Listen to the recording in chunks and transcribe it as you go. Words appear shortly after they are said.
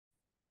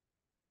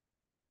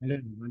Hello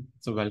everyone.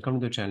 So welcome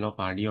to the channel of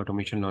RD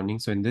Automation Learning.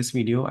 So in this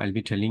video, I'll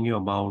be telling you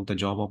about the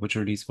job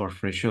opportunities for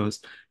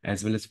freshers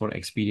as well as for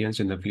experienced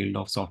in the field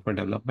of software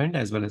development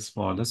as well as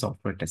for the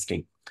software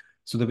testing.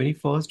 So the very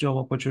first job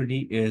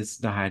opportunity is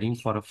the hiring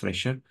for a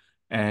fresher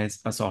as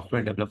a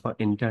software developer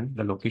intern.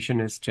 The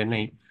location is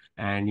Chennai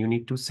and you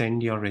need to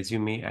send your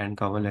resume and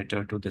cover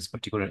letter to this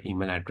particular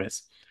email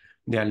address.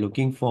 They are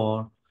looking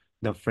for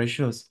the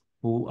freshers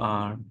who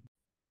are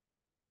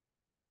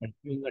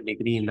pursuing a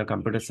degree in the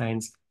computer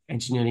science,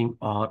 engineering,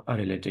 or a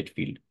related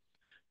field.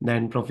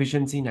 Then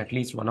proficiency in at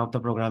least one of the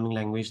programming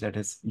language that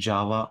is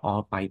Java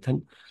or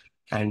Python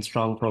and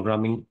strong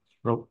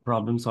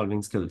problem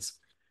solving skills.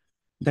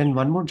 Then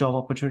one more job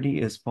opportunity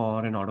is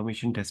for an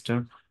automation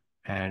tester.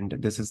 And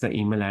this is the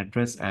email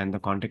address and the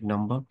contact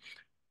number.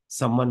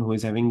 Someone who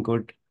is having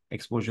good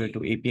exposure to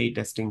API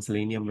testing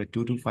Selenium with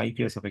 2 to 5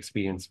 years of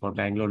experience for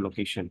Bangalore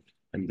location.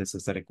 And this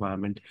is the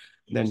requirement.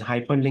 Then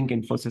Hyperlink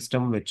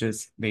Infosystem, which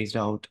is based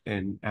out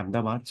in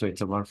Ahmedabad. So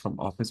it's a work from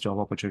office job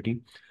opportunity.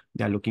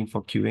 They are looking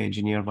for QA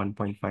engineer,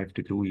 1.5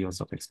 to 2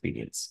 years of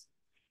experience.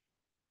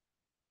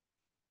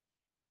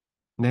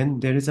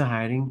 Then there is a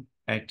hiring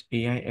at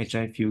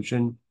AIHI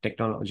Fusion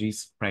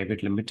Technologies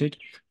Private Limited.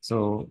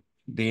 So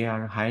they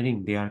are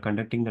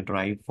conducting the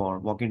drive for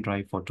walk-in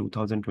drive for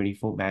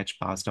 2024 batch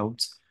passed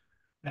outs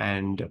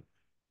and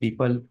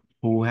people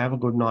who have a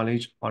good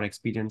knowledge or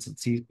experience in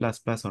C++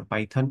 or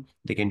Python,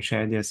 they can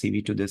share their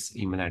CV to this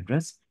email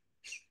address,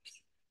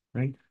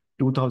 right?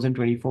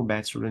 2024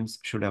 batch students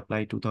should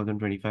apply.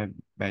 2025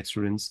 batch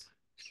students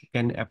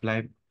can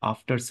apply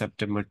after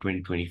September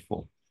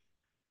 2024.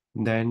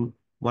 Then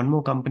one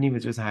more company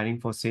which is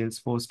hiring for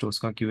Salesforce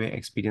Tosca QA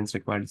experience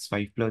required is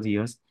 5+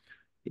 years.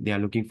 They are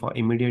looking for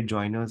immediate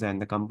joiners and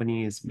the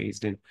company is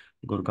based in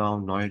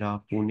Gurgaon,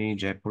 Noida, Pune,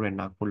 Jaipur and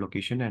Nagpur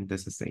location and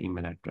this is the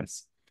email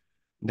address.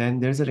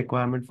 Then there's a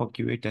requirement for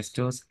QA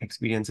testers.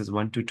 Experience is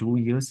 1 to 2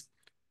 years.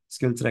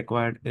 Skills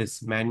required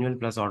is manual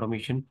plus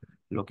automation.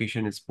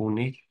 Location is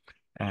Pune.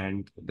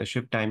 And the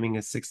shift timing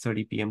is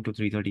 6:30 p.m. to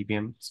 3:30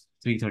 p.m.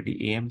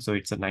 3:30 a.m. So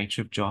it's a night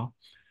shift job.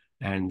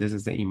 And this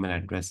is the email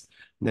address.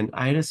 Then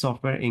Iris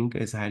Software Inc.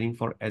 is hiring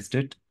for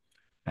SDIT.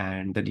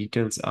 And the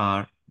details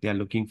are they are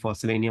looking for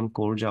Selenium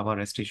Core Java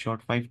REST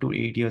Assured 5 to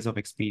 8 years of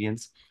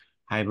experience,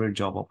 hybrid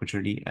job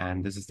opportunity.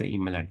 And this is the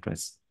email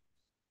address.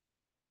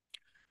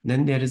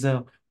 Then there is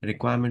a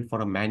requirement for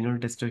a manual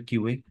tester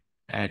QA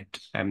at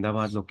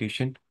Ahmedabad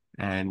location,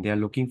 and they are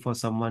looking for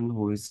someone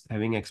who is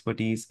having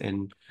expertise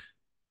in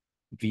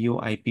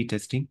VoIP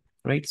testing,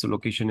 right? So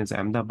location is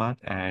Ahmedabad,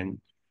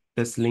 and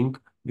this link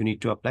you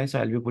need to apply.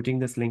 So I'll be putting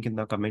this link in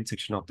the comment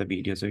section of the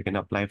video, so you can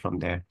apply from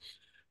there.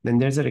 Then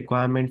there's a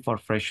requirement for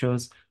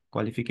freshers.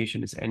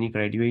 Qualification is any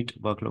graduate.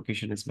 Work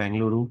location is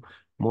Bangalore.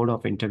 Mode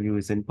of interview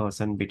is in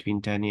person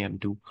between 10 a.m.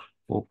 to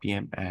 4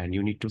 p.m. And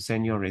you need to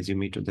send your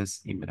resume to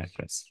this email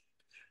address.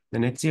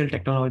 Then HCL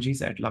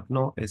Technologies at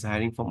Lucknow is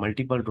hiring for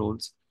multiple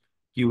roles.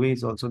 QA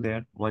is also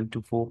there, 1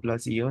 to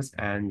 4+ years,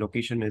 and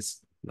location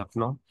is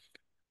Lucknow.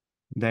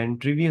 Then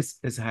Trivius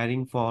is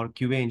hiring for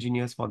QA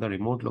engineers for the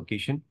remote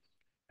location,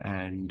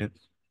 and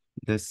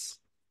this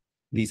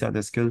these are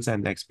the skills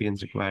and the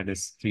experience required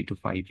is 3 to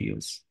 5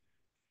 years.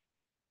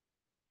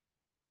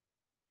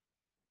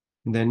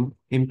 Then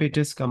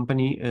Impetus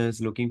company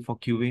is looking for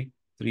QA,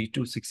 3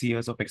 to 6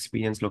 years of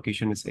experience.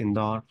 Location is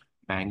Indore,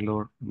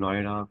 Bangalore,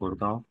 Noida,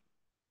 Gurgaon.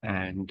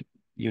 And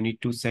you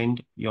need to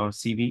send your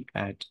CV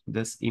at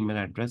this email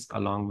address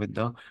along with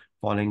the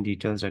following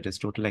details, that is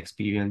total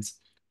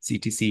experience,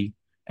 CTC,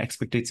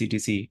 expected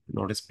CTC,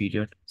 notice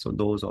period. So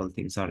those all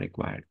things are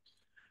required.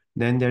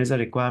 Then there is a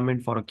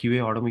requirement for a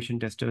QA automation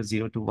tester,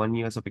 0 to 1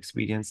 years of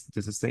experience.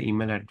 This is the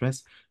email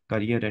address,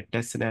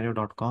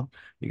 career@testscenario.com.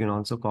 You can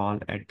also call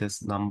at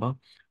this number.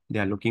 They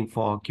are looking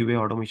for QA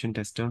automation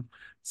tester,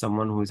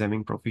 someone who is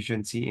having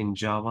proficiency in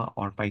Java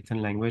or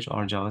Python language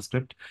or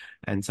JavaScript,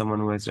 and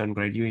someone who has done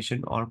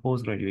graduation or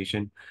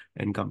post-graduation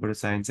in computer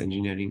science,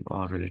 engineering,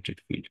 or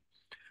related field.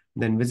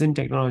 Then Vision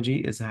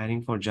Technology is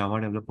hiring for Java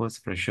developers,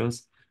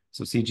 freshers.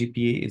 So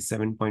CGPA is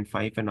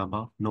 7.5 and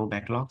above, no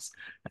backlogs,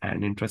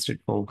 and interested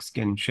folks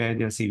can share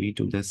their CV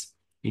to this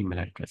email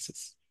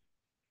addresses.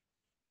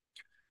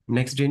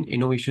 NextGen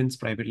Innovations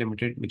Private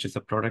Limited, which is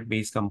a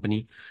product-based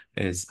company,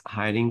 is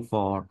hiring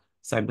for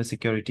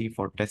cybersecurity,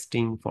 for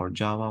testing, for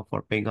Java,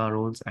 for Pega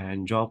roles,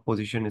 and job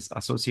position is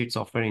associate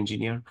software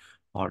engineer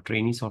or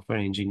trainee software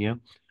engineer.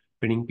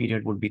 Training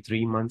period would be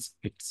 3 months.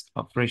 It's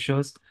a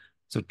freshers,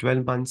 so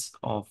 12 months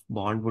of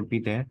bond would be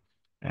there,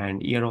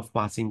 and year of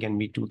passing can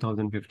be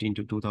 2015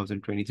 to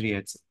 2023.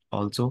 It's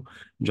also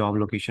job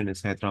location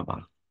is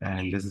Hyderabad,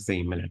 and this is the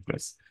email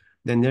address.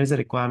 Then there is a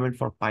requirement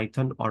for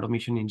Python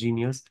automation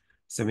engineers.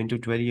 7 to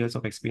 12 years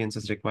of experience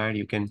is required.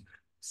 You can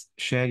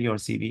share your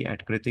CV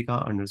at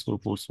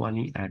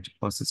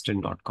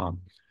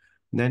kritika_poswani@persistent.com.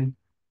 Then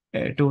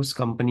Atos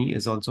company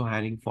is also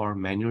hiring for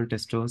manual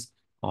testers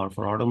or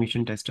for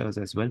automation testers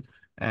as well,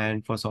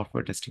 and for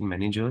software testing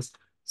managers.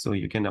 So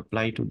you can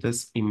apply to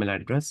this email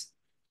address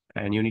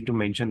and you need to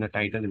mention the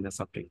title in the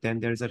subject. Then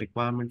there is a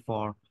requirement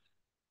for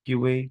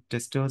QA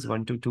testers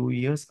 1 to 2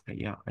 years.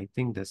 Yeah, I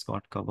think this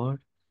got covered.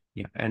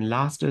 Yeah, and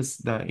last is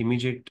the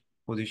immediate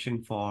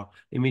position for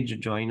immediate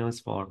joiners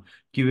for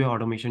QA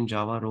automation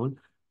Java role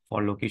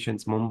for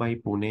locations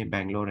Mumbai, Pune,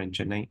 Bangalore, and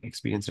Chennai.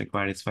 Experience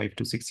required is 5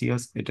 to 6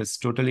 years. It is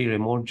totally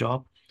remote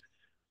job,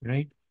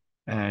 right?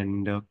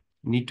 And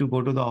need to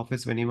go to the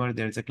office whenever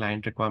there is a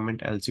client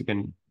requirement, else you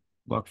can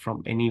work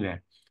from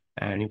anywhere.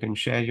 And you can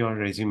share your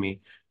resume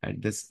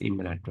at this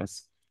email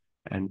address.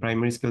 And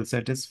primary skill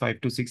set is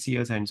 5 to 6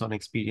 years hands-on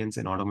experience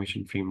in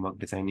automation framework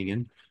designing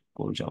in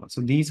core Java.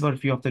 So these were a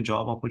few of the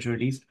job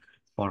opportunities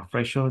for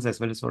freshers as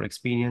well as for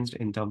experienced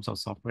in terms of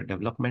software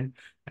development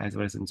as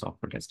well as in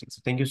software testing.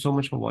 So thank you so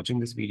much for watching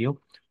this video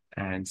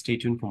and stay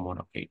tuned for more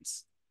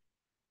updates.